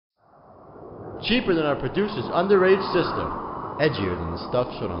cheaper than our producer's underage sister, edgier than the stuff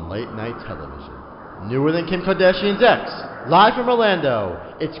shown on late night television, newer than Kim Kardashian's ex. Live from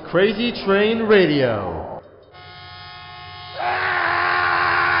Orlando, it's Crazy Train Radio.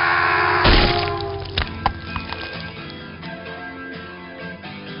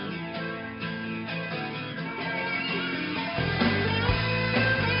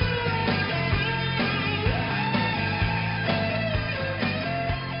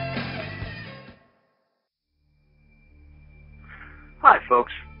 Hi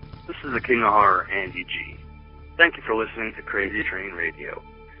folks, this is the King of Horror, Andy G. Thank you for listening to Crazy Train Radio.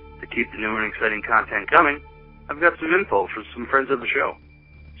 To keep the new and exciting content coming, I've got some info for some friends of the show.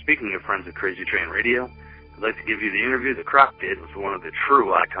 Speaking of friends of Crazy Train Radio, I'd like to give you the interview that Croc did with one of the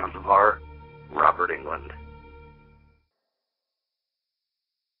true icons of horror, Robert Englund.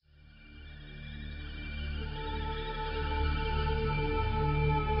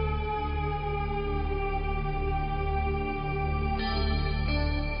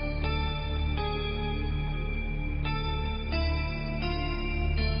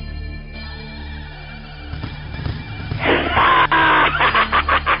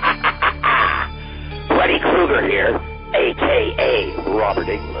 Here, a.k.a. Robert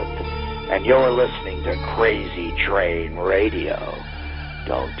Englund, and you're listening to Crazy Train Radio.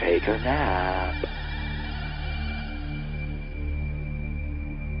 Don't take a nap.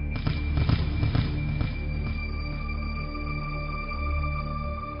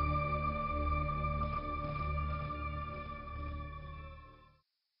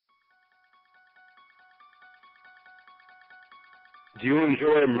 Do you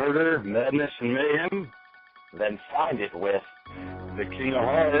enjoy murder, madness, and mayhem? Then find it with the King of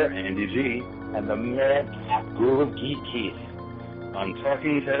Horror, Andy G, and the Madcap Groove Geek Keith on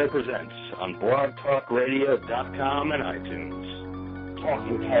Talking Terror Presents on blogtalkradio.com and iTunes.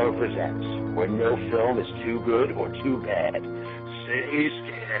 Talking Terror Presents, when no film is too good or too bad. Stay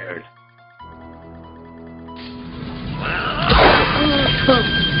scared.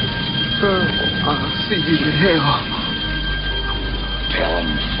 I'll see you in hell. Tell him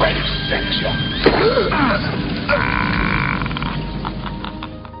Fred sent you.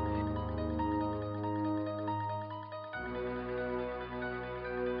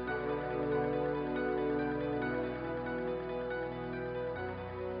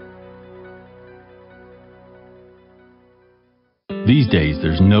 These days,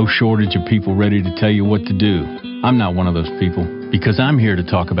 there's no shortage of people ready to tell you what to do. I'm not one of those people, because I'm here to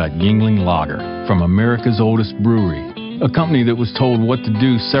talk about Englund Lager from America's oldest brewery. A company that was told what to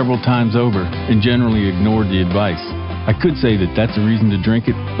do several times over and generally ignored the advice. I could say that that's a reason to drink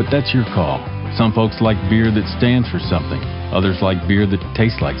it, but that's your call. Some folks like beer that stands for something. Others like beer that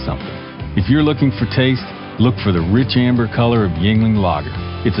tastes like something. If you're looking for taste, look for the rich amber color of Englund Lager.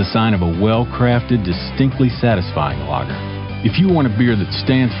 It's a sign of a well-crafted, distinctly satisfying lager. If you want a beer that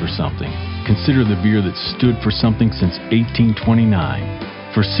stands for something, consider the beer that stood for something since 1829.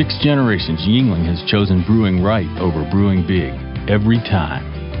 For 6 generations, Englund has chosen brewing right over brewing big, every time.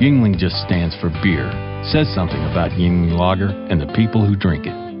 Englund just stands for beer, says something about Englund Lager and the people who drink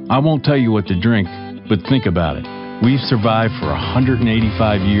it. I won't tell you what to drink, but think about it. We've survived for 185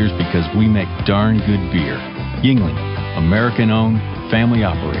 years because we make darn good beer. Englund, American-owned,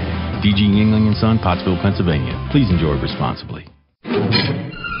 family-operated. D.G. Englund & Son, Pottsville, Pennsylvania. Please enjoy responsibly.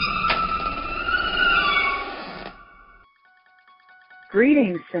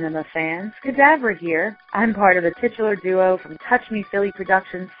 Greetings, cinema fans. Cadaver here. I'm part of the titular duo from Touch Me Philly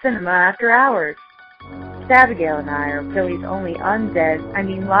Productions Cinema After Hours. Abigail and I are Philly's only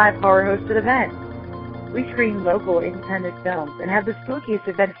live horror-hosted event. We screen local independent films and have the spookiest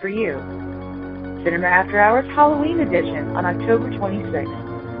event for you. Cinema After Hours Halloween Edition on October 26th,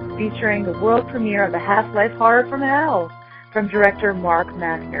 featuring the world premiere of the Half-Life Horror from Hell from director Mark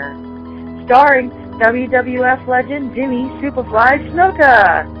Mackner. Starring WWF legend Jimmy Superfly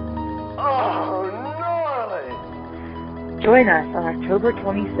Snuka. Oh, gnarly! Join us on October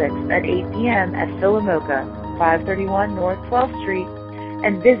 26th at 8 p.m. at Philomoka, 531 North 12th Street,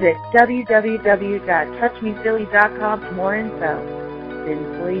 and visit www.touchmephilly.com for more info.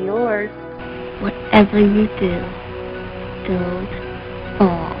 Sincerely yours. Whatever you do, don't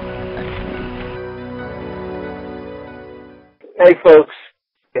fall asleep. Hey folks,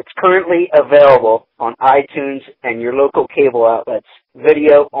 it's currently available on iTunes and your local cable outlets,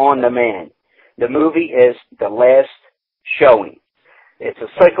 video on demand. The movie is The Last Showing. It's a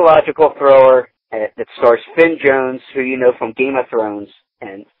psychological thriller that stars Finn Jones, who you know from Game of Thrones,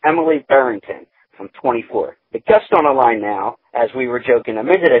 and Emily Barrington from 24. The guest on the line now, as we were joking a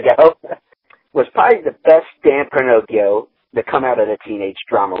minute ago, was probably the best Dan Pinocchio to come out of the Teenage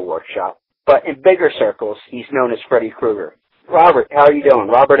Drama Workshop. but in bigger circles, he's known as Freddy Krueger. Robert, how are you doing?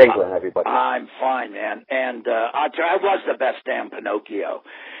 Robert Englund, everybody. I'm fine, man. And I was the best damn Pinocchio.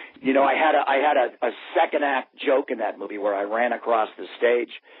 You know, I had a second act joke in that movie where I ran across the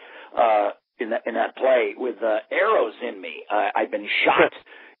stage in that play with arrows in me. I'd been shot.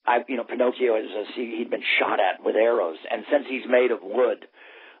 Pinocchio he'd been shot at with arrows, and since he's made of wood,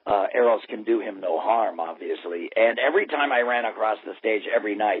 arrows can do him no harm, obviously. And every time I ran across the stage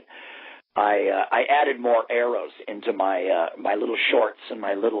every night, I added more arrows into my little shorts and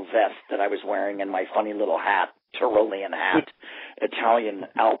my little vest that I was wearing and my funny little hat, Tyrolean hat, Italian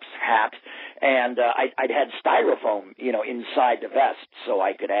Alps hat, and I'd had styrofoam, inside the vest so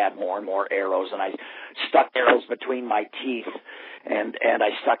I could add more and more arrows, and I stuck arrows between my teeth, and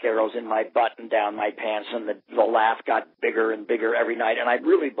I stuck arrows in my butt and down my pants, and the laugh got bigger and bigger every night, and I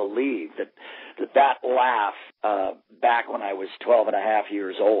really believe that laugh back when I was 12 and a half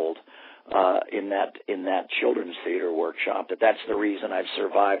years old, in that children's theater workshop, that's the reason I've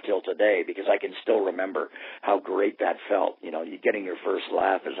survived till today, because I can still remember how great that felt, you getting your first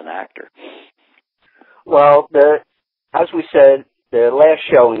laugh as an actor. Well, as we said, the last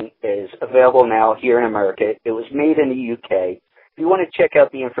showing is available now here in America. It was made in the UK. If you want to check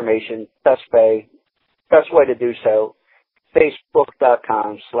out the information, best way to do so,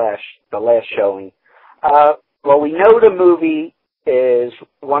 facebook.com/The Last Showing. Well, we know the movie is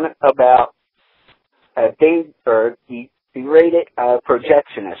one about a berated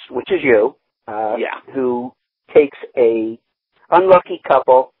projectionist, which is you, who takes a unlucky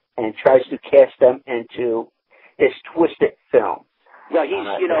couple and tries to cast them into his twisted film. Well,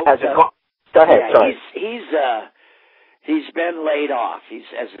 go ahead. Sorry. He's been laid off. He's,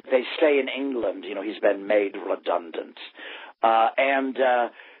 as they say in England, he's been made redundant, and.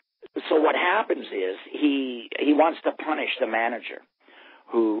 So what happens is he wants to punish the manager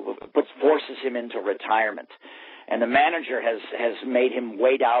who forces him into retirement. And the manager has made him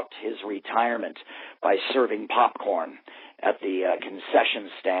wait out his retirement by serving popcorn at the concession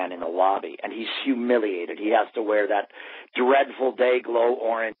stand in the lobby. And he's humiliated. He has to wear that dreadful day-glow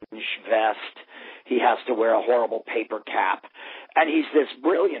orange vest. He has to wear a horrible paper cap. And he's this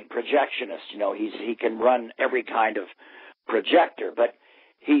brilliant projectionist. He can run every kind of projector, but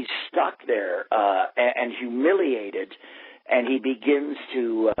he's stuck there and humiliated, and he begins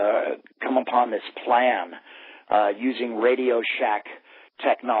to come upon this plan using Radio Shack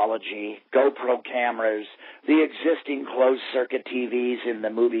technology, GoPro cameras, the existing closed-circuit TVs in the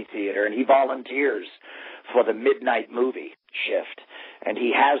movie theater, and he volunteers for the midnight movie shift, and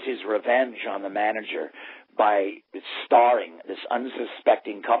he has his revenge on the manager by starring this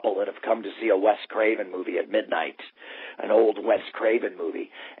unsuspecting couple that have come to see a Wes Craven movie at midnight, an old Wes Craven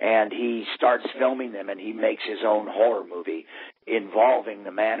movie, and he starts filming them, and he makes his own horror movie involving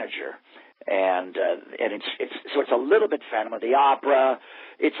the manager, and it's a little bit Phantom of the Opera,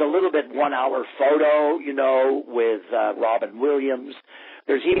 it's a little bit 1 hour photo, with Robin Williams.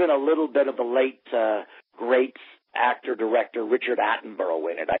 There's even a little bit of the late great actor-director Richard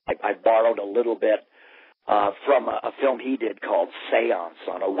Attenborough in it. I borrowed a little bit from a film he did called Seance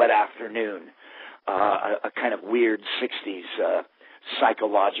on a Wet Afternoon, a kind of weird 60s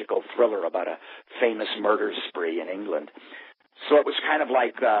psychological thriller about a famous murder spree in England. So it was kind of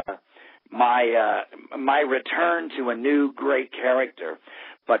like my return to a new great character,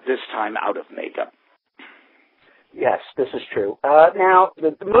 but this time out of makeup. Yes, this is true. Now,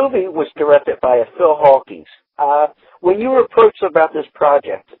 the movie was directed by Phil Hawkins. When you were approached about this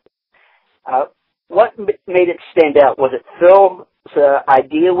project, what made it stand out? Was it Phil's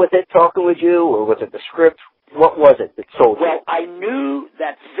idea with it, talking with you, or was it the script? What was it that sold you? Well, I knew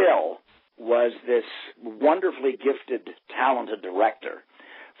that Phil was this wonderfully gifted, talented director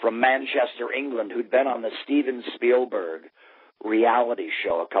from Manchester, England, who'd been on the Steven Spielberg reality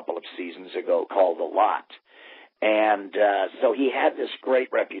show a couple of seasons ago called The Lot. And so he had this great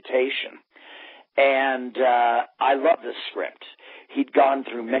reputation. And I love the script. He'd gone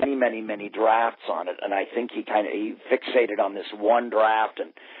through many, many, many drafts on it, and I think he fixated on this one draft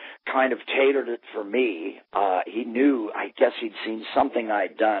and kind of tailored it for me. He knew, I guess he'd seen something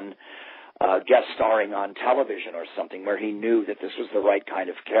I'd done, guest starring on television or something, where he knew that this was the right kind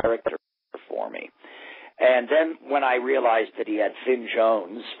of character for me. And then when I realized that he had Finn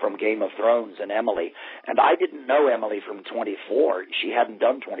Jones from Game of Thrones and Emily, and I didn't know Emily from 24. She hadn't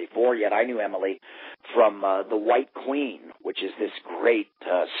done 24 yet. I knew Emily from The White Queen, which is this great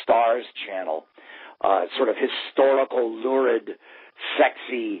Stars channel, sort of historical, lurid,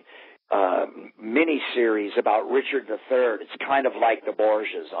 sexy mini-series about Richard III. It's kind of like The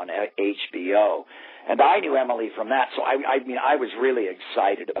Borgias on HBO. And I knew Emily from that, so I was really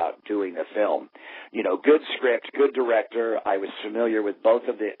excited about doing the film. You know, good script, good director. I was familiar with both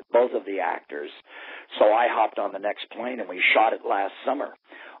of the actors, so I hopped on the next plane and we shot it last summer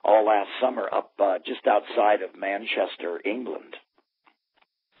up just outside of Manchester, England.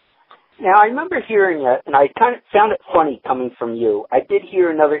 Now, I remember hearing that, and I kind of found it funny coming from you. I did hear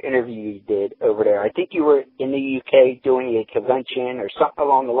another interview you did over there. I think you were in the UK doing a convention or something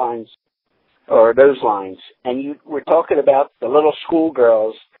along the lines, or those lines, and you were talking about the little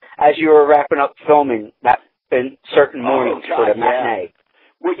schoolgirls as you were wrapping up filming that in certain mornings for the matinee.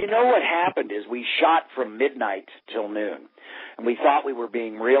 Well, you know what happened is we shot from midnight till noon, and we thought we were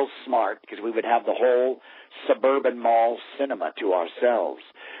being real smart because we would have the whole suburban mall cinema to ourselves.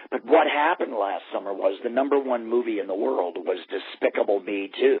 But what happened last summer was the number one movie in the world was Despicable Me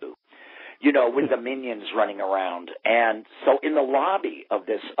 2, you know, with the minions running around. And so in the lobby of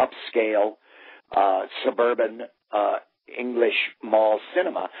this upscale suburban English mall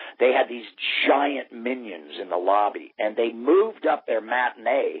cinema, they had these giant minions in the lobby, and they moved up their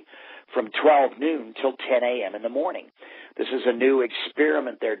matinee from 12 noon till 10 a.m. in the morning. This is a new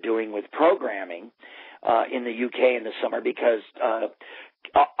experiment they're doing with programming in the UK in the summer because,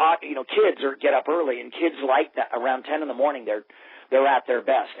 you know, kids get up early, and kids like that. Around 10 in the morning, they're at their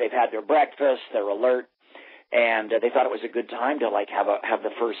best. They've had their breakfast, they're alert, and they thought it was a good time to have the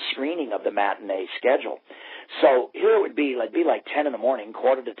first screening of the matinee schedule. So here it would be like 10 in the morning,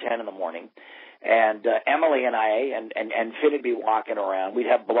 quarter to 10 in the morning, and Emily and I and Finn would be walking around. We'd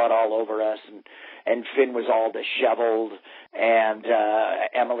have blood all over us, and Finn was all disheveled, and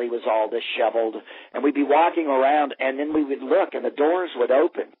Emily was all disheveled, and we'd be walking around, and then we would look, and the doors would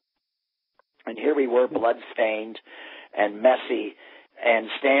open, and here we were, blood-stained and messy, and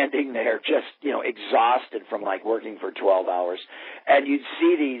standing there just, you know, exhausted from like working for 12 hours. And you'd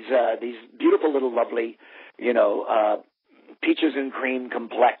see these beautiful little lovely, you know, peaches and cream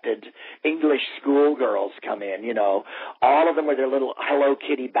complected English schoolgirls come in, you know, all of them with their little Hello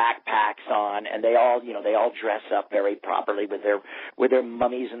Kitty backpacks on, and they all dress up very properly with their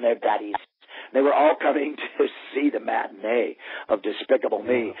mummies and their daddies. They were all coming to see the matinee of Despicable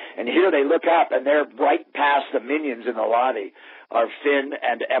Me. And here they look up, and they're right past the minions in the lobby are Finn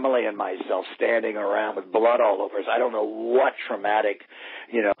and Emily and myself standing around with blood all over us. I don't know what traumatic,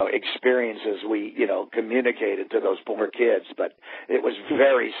 you know, experiences we, you know, communicated to those poor kids, but it was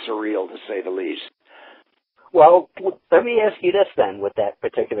very surreal to say the least. Well, let me ask you this then with that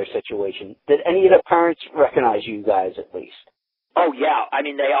particular situation. Did any of the parents recognize you guys at least? Oh, yeah. I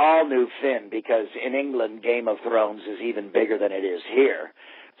mean, they all knew Finn because in England, Game of Thrones is even bigger than it is here.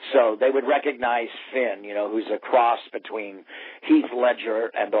 So they would recognize Finn, you know, who's a cross between Heath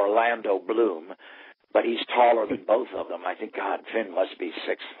Ledger and Orlando Bloom, but he's taller than both of them. I think, God, Finn must be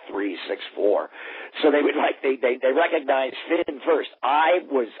 6'3", 6'4". So they would they recognized Finn first.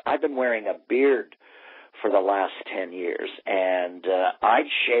 I've been wearing a beard for the last 10 years, and I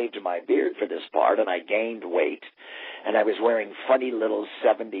shaved my beard for this part, and I gained weight, and I was wearing funny little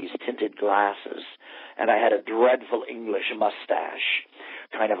 70s tinted glasses, and I had a dreadful English mustache,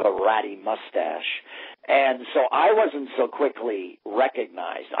 kind of a ratty mustache. And so I wasn't so quickly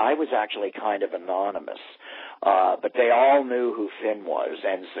recognized. I was actually kind of anonymous. But they all knew who Finn was,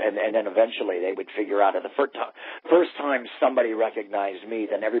 and then eventually they would figure out. And the first time somebody recognized me,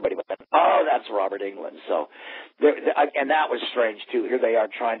 then everybody went, "Oh, that's Robert Englund." So, and that was strange too. Here they are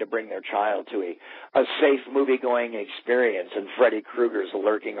trying to bring their child to a safe movie-going experience, and Freddy Krueger's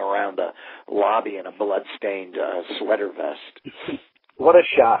lurking around the lobby in a blood-stained sweater vest. What a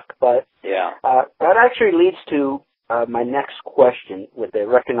shock! But yeah, that actually leads to my next question with the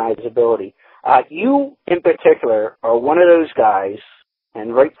recognizability. You, in particular, are one of those guys,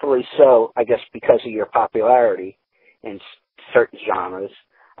 and rightfully so, I guess because of your popularity in certain genres.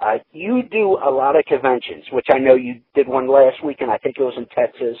 You do a lot of conventions, which I know you did one last weekend. I think it was in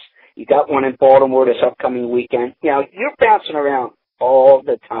Texas. You got one in Baltimore this upcoming weekend. You know, you're bouncing around all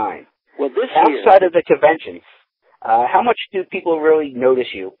the time. Well, outside of the conventions, how much do people really notice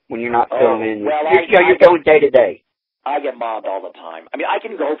you when you're not filming? Well, you're going day to day. I get mobbed all the time. I mean, I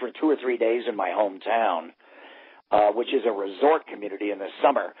can go for 2 or 3 days in my hometown, which is a resort community in the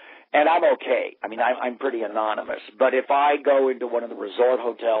summer, and I'm okay. I mean, I'm pretty anonymous. But if I go into one of the resort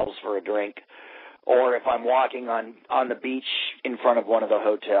hotels for a drink, or if I'm walking on the beach in front of one of the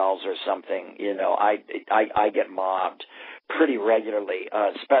hotels or something, you know, I get mobbed pretty regularly,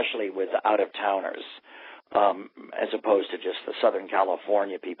 especially with out-of-towners. as opposed to just the Southern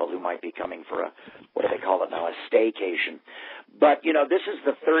California people who might be coming for a, what do they call it now, a staycation. But, this is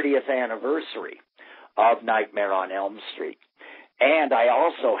the 30th anniversary of Nightmare on Elm Street. And I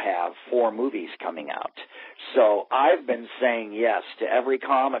also have 4 movies coming out. So I've been saying yes to every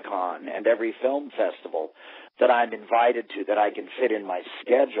Comic-Con and every film festival that I'm invited to that I can fit in my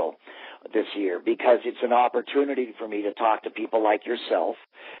schedule this year, because it's an opportunity for me to talk to people like yourself.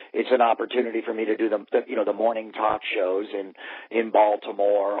 It's an opportunity for me to do the morning talk shows in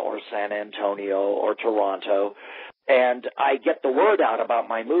Baltimore or San Antonio or Toronto. And I get the word out about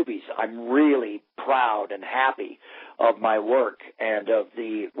my movies. I'm really proud and happy of my work and of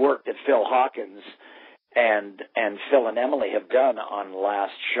the work that Phil Hawkins and Phil and Emily have done on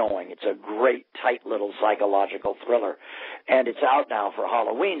Last Showing. It's a great, tight little psychological thriller, and it's out now for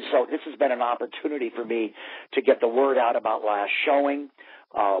Halloween. So this has been an opportunity for me to get the word out about Last Showing,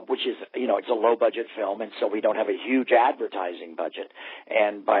 which is, it's a low-budget film, and so we don't have a huge advertising budget.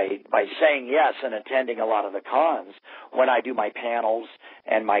 And by saying yes and attending a lot of the cons, when I do my panels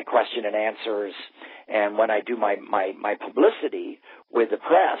and my question and answers, and when I do my publicity with the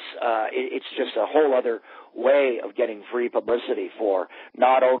press, it's just a whole other way of getting free publicity for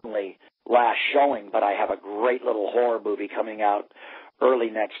not only Last Showing, but I have a great little horror movie coming out early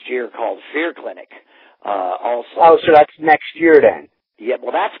next year called Fear Clinic. Also. Oh, so that's next year then? Yeah,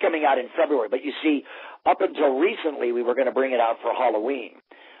 well, that's coming out in February. But you see, up until recently, we were going to bring it out for Halloween.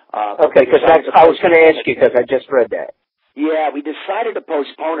 Okay, because I was going to ask you, because I just read that. Yeah, we decided to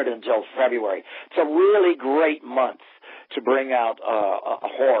postpone it until February. It's a really great month to bring out a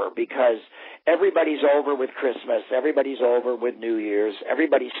horror, because everybody's over with Christmas, everybody's over with New Year's,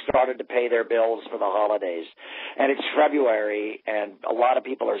 everybody's started to pay their bills for the holidays, and it's February, and a lot of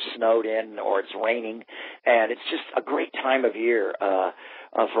people are snowed in, or it's raining, and it's just a great time of year to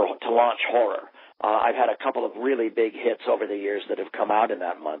launch horror. I've had a couple of really big hits over the years that have come out in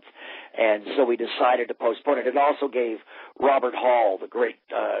that month, and so we decided to postpone it. It also gave Robert Hall, the great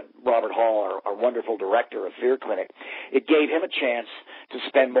Robert Hall, our wonderful director of Fear Clinic, it gave him a chance to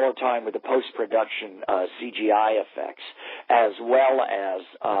spend more time with the post-production CGI effects, as well as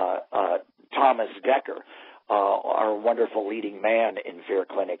Thomas Decker, our wonderful leading man in Fear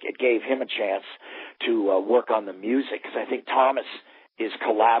Clinic. It gave him a chance to work on the music, because I think Thomas is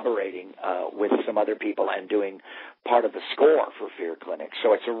collaborating with some other people and doing part of the score for Fear Clinic.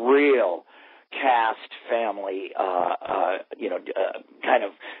 So it's a real cast, family,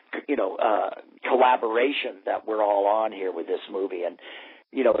 collaboration that we're all on here with this movie. And,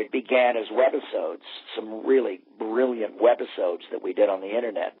 it began as webisodes, some really brilliant webisodes that we did on the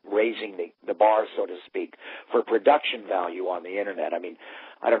Internet, raising the bar, so to speak, for production value on the Internet. I mean,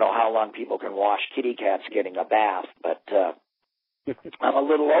 I don't know how long people can wash kitty cats getting a bath, but I'm a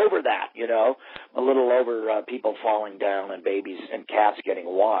little over that, a little over people falling down and babies and cats getting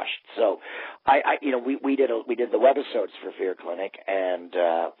washed. So we did the webisodes for Fear Clinic and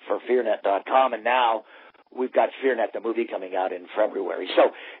for fearnet.com, and now we've got FearNet, the movie, coming out in February.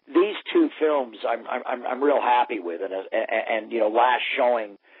 So these 2 films I'm real happy with, and Last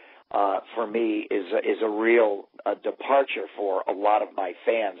Showing for me is a real departure for a lot of my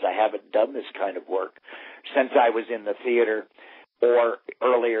fans. I haven't done this kind of work since I was in the theater, or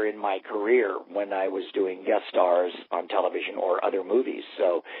earlier in my career when I was doing guest stars on television or other movies.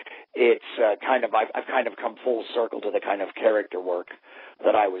 So it's I've kind of come full circle to the kind of character work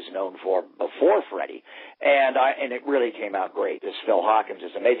that I was known for before Freddy, and it really came out great. This Phil Hawkins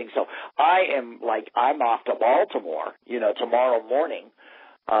is amazing. So I'm off to Baltimore, tomorrow morning.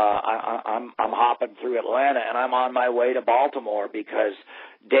 I'm hopping through Atlanta, and I'm on my way to Baltimore because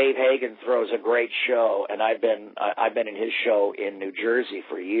Dave Hagen throws a great show, and I've been in his show in New Jersey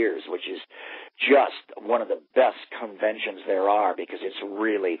for years, which is just one of the best conventions there are, because it's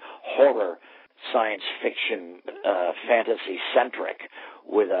really horror, science fiction, fantasy centric,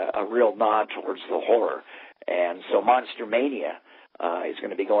 with a real nod towards the horror. And so Monster Mania is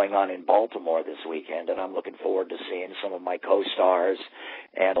going to be going on in Baltimore this weekend, and I'm looking forward to seeing some of my co-stars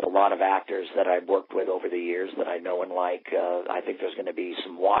and a lot of actors that I've worked with over the years that I know and like. I think there's going to be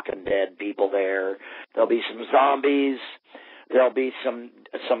some Walking Dead people there. There'll be some zombies. There'll be some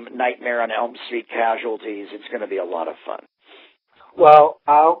Nightmare on Elm Street casualties. It's going to be a lot of fun. Well,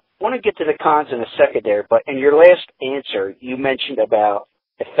 I want to get to the cons in a second there, but in your last answer, you mentioned about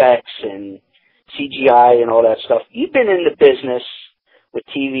effects and CGI and all that stuff. You've been in the business with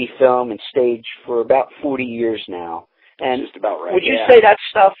TV, film, and stage for about 40 years now. And just about right. Would you say that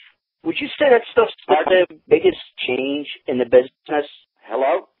stuff's the biggest change in the business?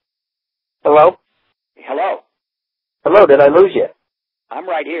 Hello? Hello? Hello? Hello, did I lose you? I'm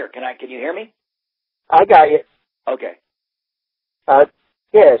right here. Can you hear me? I got you. Okay.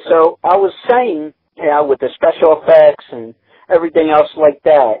 Yeah, so I was saying, with the special effects and everything else like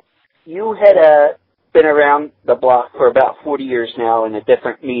that, you had been around the block for about 40 years now in the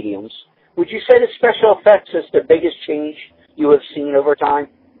different mediums. Would you say that special effects is the biggest change you have seen over time?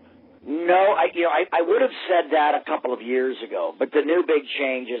 No, I would have said that a couple of years ago, but the new big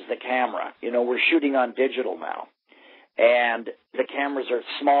change is the camera. We're shooting on digital now, and the cameras are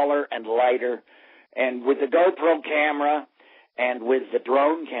smaller and lighter, and with the GoPro camera and with the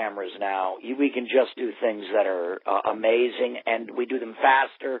drone cameras now, we can just do things that are amazing, and we do them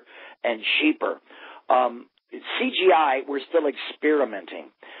faster and cheaper. CGI, we're still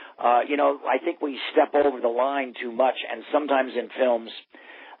experimenting. I think we step over the line too much, and sometimes in films,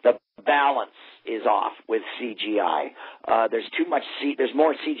 the balance is off with CGI. There's too much. There's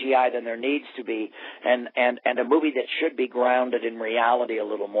more CGI than there needs to be, and a movie that should be grounded in reality a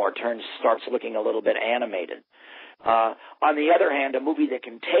little more starts looking a little bit animated. On the other hand, a movie that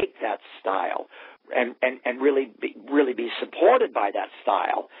can take that style and really be supported by that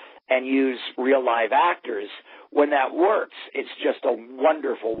style and use real live actors, when that works, it's just a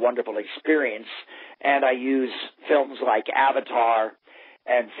wonderful, wonderful experience. And I use films like Avatar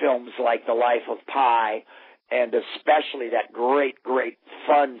and films like The Life of Pi, and especially that great, great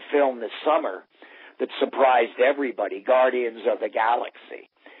fun film this summer that surprised everybody, Guardians of the Galaxy,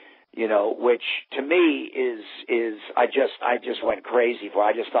 which to me is I just went crazy for.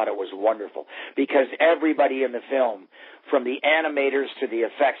 I just thought it was wonderful because everybody in the film, from the animators to the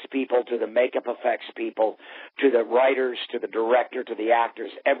effects people to the makeup effects people to the writers to the director to the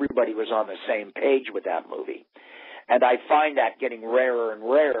actors, everybody was on the same page with that movie. And I find that getting rarer and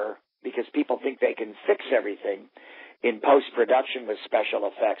rarer because people think they can fix everything in post-production with special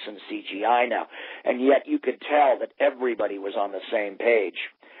effects and CGI now. And yet you could tell that everybody was on the same page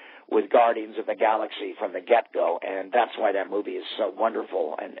with Guardians of the Galaxy from the get-go. And that's why that movie is so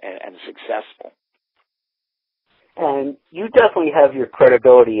wonderful and successful. And you definitely have your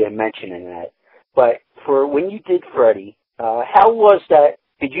credibility in mentioning that. But for when you did Freddy, how was that?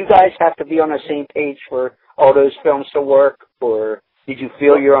 Did you guys have to be on the same page for all those films to work, or did you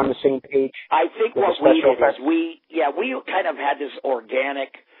feel you're on the same page? I think what we did is we kind of had this organic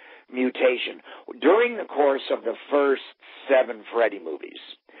mutation. During the course of the first 7 Freddy movies,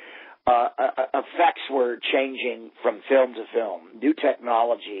 effects were changing from film to film. New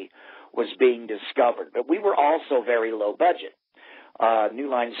technology was being discovered, but we were also very low budget. New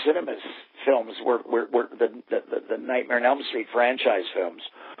Line Cinema's films were the Nightmare on Elm Street franchise films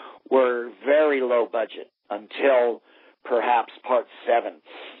were very low budget until perhaps Part 7.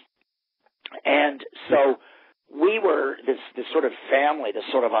 And so we were this sort of family, this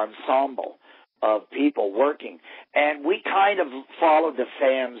sort of ensemble of people working, and we kind of followed the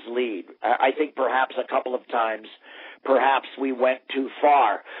fans' lead. I think perhaps a couple of times, perhaps we went too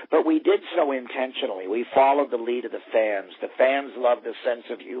far, but we did so intentionally. We followed the lead of the fans. The fans loved the sense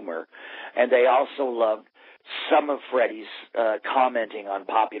of humor, and they also loved some of Freddy's commenting on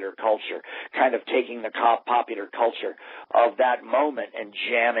popular culture, kind of taking the popular culture of that moment and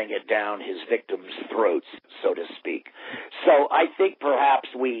jamming it down his victims' throats, so to speak. So I think perhaps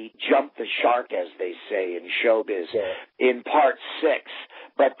we jumped the shark, as they say in showbiz, in Part 6.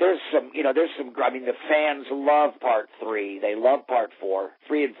 But there's some, I mean, the fans love Part 3. They love Part 4.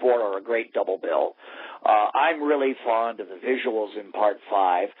 3 and 4 are a great double bill. I'm really fond of the visuals in Part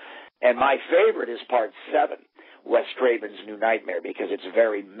 5. And my favorite is Part 7, Wes Craven's New Nightmare, because it's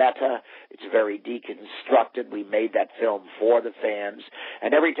very meta, it's very deconstructed. We made that film for the fans,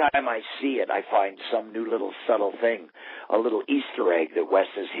 and every time I see it, I find some new little subtle thing, a little Easter egg that Wes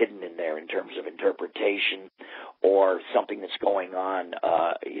has hidden in there in terms of interpretation or something that's going on,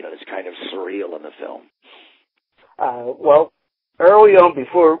 that's kind of surreal in the film. Well, early on,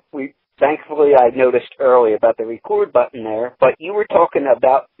 thankfully, I noticed early about the record button there, but you were talking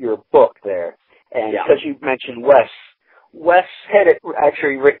about your book there, and because you mentioned Wes had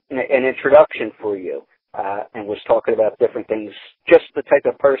actually written an introduction for you, and was talking about different things, just the type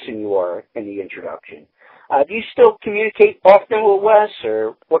of person you are in the introduction. Do you still communicate often with Wes,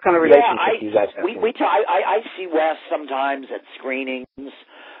 or what kind of relationship do you guys have? I see Wes sometimes at screenings,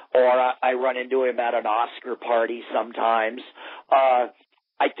 or I run into him at an Oscar party sometimes.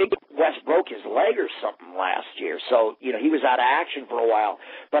 I think Wes broke his leg or something last year, so, he was out of action for a while.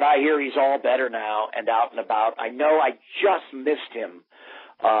 But I hear he's all better now and out and about. I know I just missed him.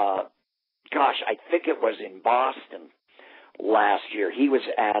 I think it was in Boston last year. He was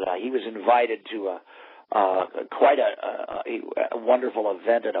invited to quite a wonderful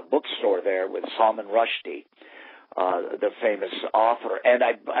event at a bookstore there with Salman Rushdie. the famous author. And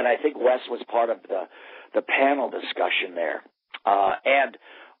I think Wes was part of the panel discussion there. And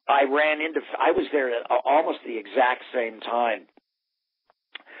I was there at almost the exact same time,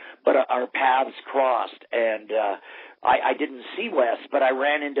 but our paths crossed, and I didn't see Wes, but I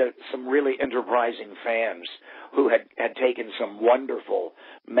ran into some really enterprising fans who had taken some wonderful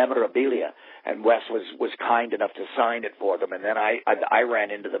memorabilia, and Wes was kind enough to sign it for them. And then I ran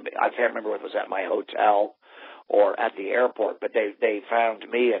into them. I can't remember if it was at my hotel or at the airport, but they found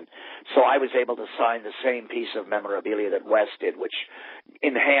me, and so I was able to sign the same piece of memorabilia that Wes did, which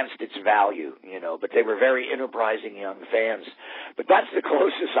enhanced its value, but they were very enterprising young fans. But that's the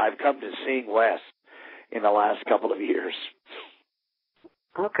closest I've come to seeing Wes in the last couple of years.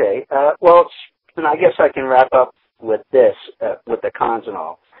 Okay. Well, and I guess I can wrap up with this, with the cons and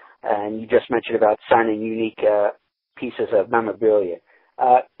all. And you just mentioned about signing unique pieces of memorabilia.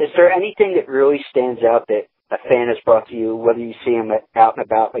 Is there anything that really stands out that a fan has brought to you, whether you see him out and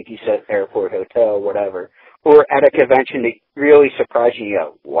about, like you said, airport, hotel, whatever, or at a convention that really surprised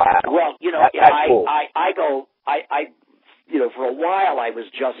you? Wow. Well, that's cool. For a while I was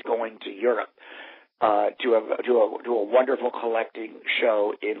just going to Europe to a wonderful collecting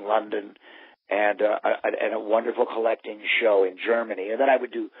show in London and a wonderful collecting show in Germany, and then I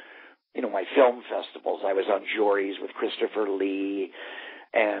would do my film festivals. I was on juries with Christopher Lee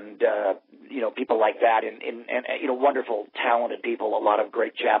and people like that, and wonderful, talented people, a lot of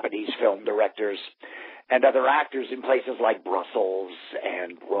great Japanese film directors and other actors in places like Brussels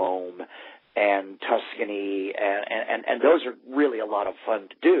and Rome and Tuscany, and those are really a lot of fun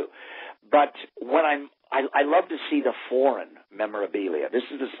to do. But when I love to see the foreign memorabilia. This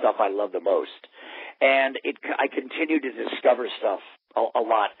is the stuff I love the most, and I continue to discover stuff a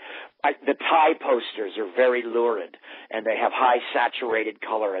lot. The Thai posters are very lurid, and they have high saturated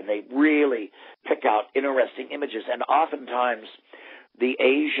color, and they really pick out interesting images. And oftentimes, the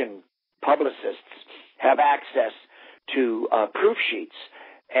Asian publicists have access to proof sheets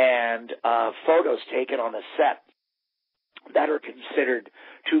and photos taken on the set that are considered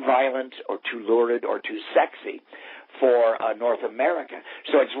too violent or too lurid or too sexy for North America.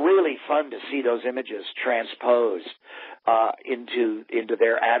 So it's really fun to see those images transposed into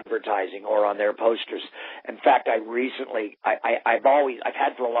their advertising or on their posters. In fact, I've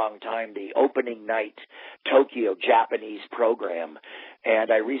had for a long time the opening night Tokyo Japanese program,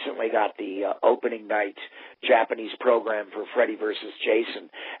 and I recently got the opening night Japanese program for Freddy vs. Jason,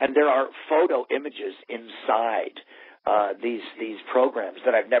 and there are photo images inside these programs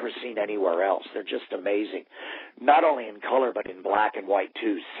that I've never seen anywhere else. They're just amazing, not only in color but in black and white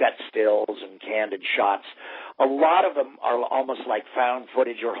too, set stills and candid shots. A lot of them are almost like found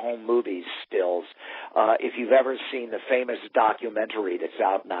footage or home movies stills. If you've ever seen the famous documentary that's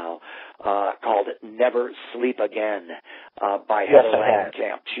out now called Never Sleep Again by Heather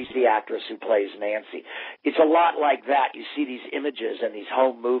Langenkamp. She's the actress who plays Nancy. It's a lot like that. You see these images and these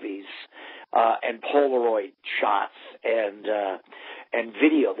home movies and Polaroid shots and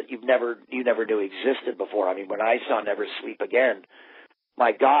video that you never knew existed before. I mean, when I saw Never Sleep Again,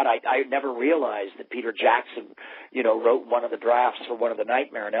 my God, I never realized that Peter Jackson, wrote one of the drafts for one of the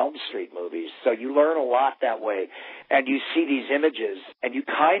Nightmare on Elm Street movies. So you learn a lot that way, and you see these images, and you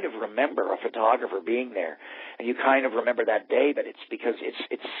kind of remember a photographer being there, and you kind of remember that day, but it's because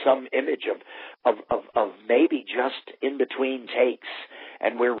it's some image of maybe just in between takes,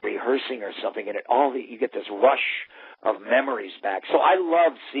 and we're rehearsing or something, and you get this rush of memories back. So I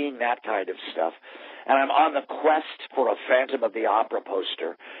love seeing that kind of stuff. And I'm on the quest for a Phantom of the Opera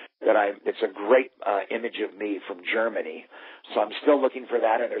poster it's a great image of me from Germany. So I'm still looking for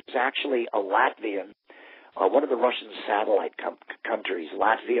that. And there's actually a Latvian, one of the Russian satellite countries,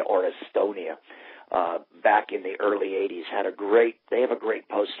 Latvia or Estonia, back in the early 80s they have a great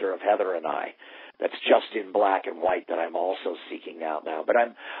poster of Heather and I that's just in black and white that I'm also seeking out now. But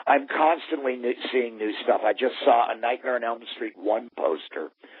I'm constantly seeing new stuff. I just saw a Nightmare on Elm Street 1 poster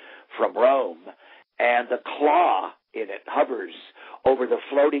from Rome, and the claw in it hovers over the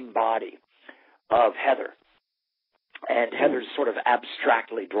floating body of Heather. And Heather's sort of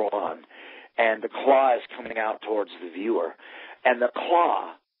abstractly drawn, and the claw is coming out towards the viewer. And the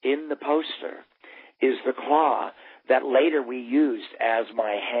claw in the poster is the claw that later we used as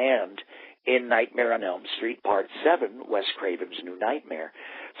my hand in Nightmare on Elm Street Part 7, Wes Craven's New Nightmare.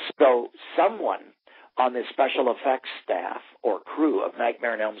 So someone on the special effects staff or crew of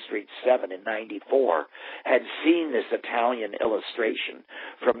Nightmare on Elm Street 7 in 94 had seen this Italian illustration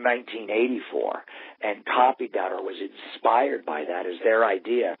from 1984 and copied that or was inspired by that as their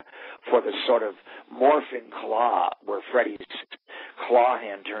idea for the sort of morphing claw where Freddy's claw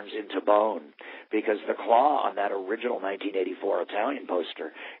hand turns into bone because the claw on that original 1984 Italian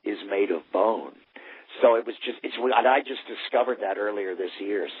poster is made of bone. So it was and I just discovered that earlier this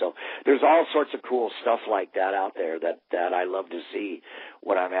year. So there's all sorts of cool stuff like that out there that I love to see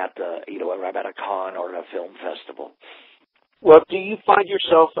when I'm at when I'm at a con or a film festival. Well, do you find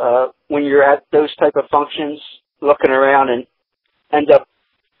yourself, when you're at those type of functions, looking around and end up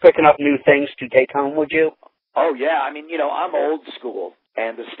picking up new things to take home with you? Oh, yeah. I mean, I'm old school,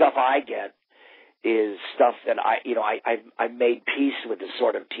 and the stuff I get is stuff that I made peace with the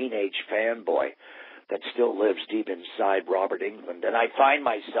sort of teenage fanboy that still lives deep inside Robert Englund. And I find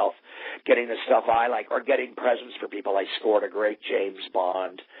myself getting the stuff I like or getting presents for people. I scored a great James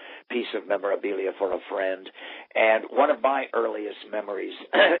Bond piece of memorabilia for a friend. And one of my earliest memories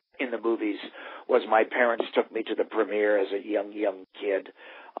in the movies was my parents took me to the premiere as a young kid.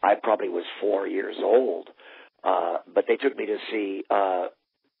 I probably was 4 years old. But they took me to see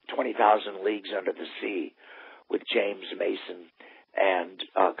 20,000 Leagues Under the Sea with James Mason and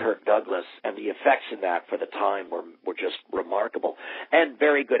Kirk Douglas, and the effects in that for the time were just remarkable. And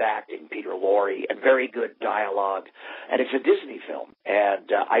very good acting, Peter Lorre, and very good dialogue. And it's a Disney film. And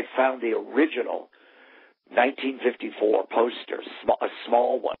I found the original 1954 poster, a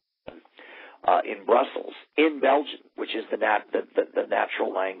small one, in Brussels, in Belgium, which is the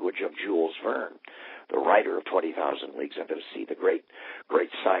natural language of Jules Verne, the writer of 20,000 Leagues Under the Sea, the great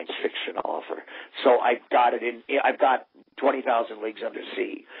science fiction author. So I've got 20,000 Leagues Under the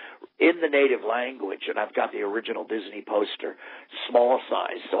Sea in the native language, and I've got the original Disney poster, small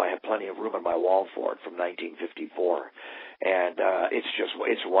size, so I have plenty of room on my wall for it from 1954. And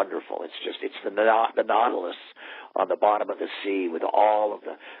it's wonderful. It's the Nautilus on the bottom of the sea with all of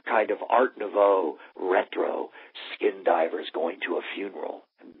the kind of Art Nouveau retro skin divers going to a funeral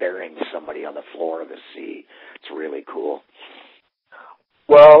and burying somebody on the floor of the sea. It's really cool.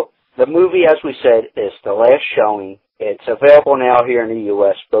 Well, the movie, as we said, is The Last Showing. It's available now here in the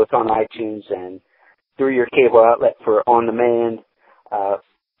U.S., both on iTunes and through your cable outlet for On Demand.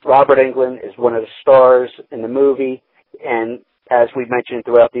 Robert Englund is one of the stars in the movie, and as we mentioned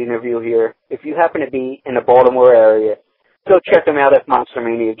throughout the interview here, if you happen to be in the Baltimore area, go check him out at Monster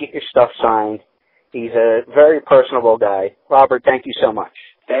Mania. Get your stuff signed. He's a very personable guy. Robert, thank you so much.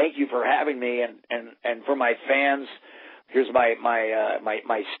 Thank you for having me, and for my fans, here's my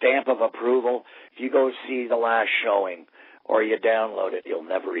stamp of approval. If you go see The Last Showing or you download it, you'll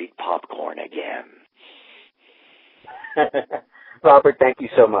never eat popcorn again. Robert, thank you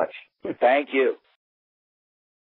so much. Thank you.